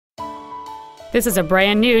This is a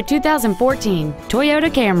brand new 2014 Toyota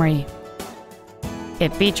Camry.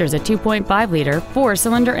 It features a 2.5-liter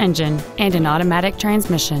four-cylinder engine and an automatic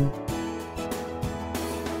transmission.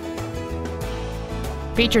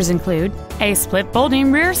 Features include a split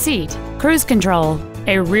folding rear seat, cruise control,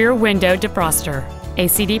 a rear window defroster, a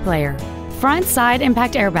CD player, front side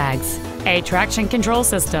impact airbags, a traction control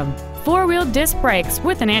system, four-wheel disc brakes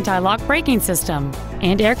with an anti-lock braking system,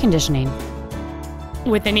 and air conditioning.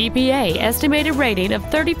 With an EPA estimated rating of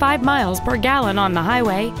 35 miles per gallon on the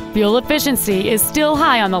highway, fuel efficiency is still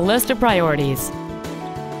high on the list of priorities.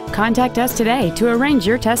 Contact us today to arrange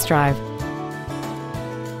your test drive.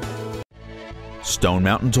 Stone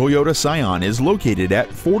Mountain Toyota Scion is located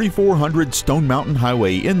at 4400 Stone Mountain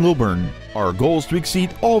Highway in Lilburn. Our goal is to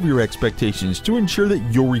exceed all of your expectations to ensure that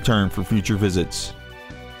you'll return for future visits.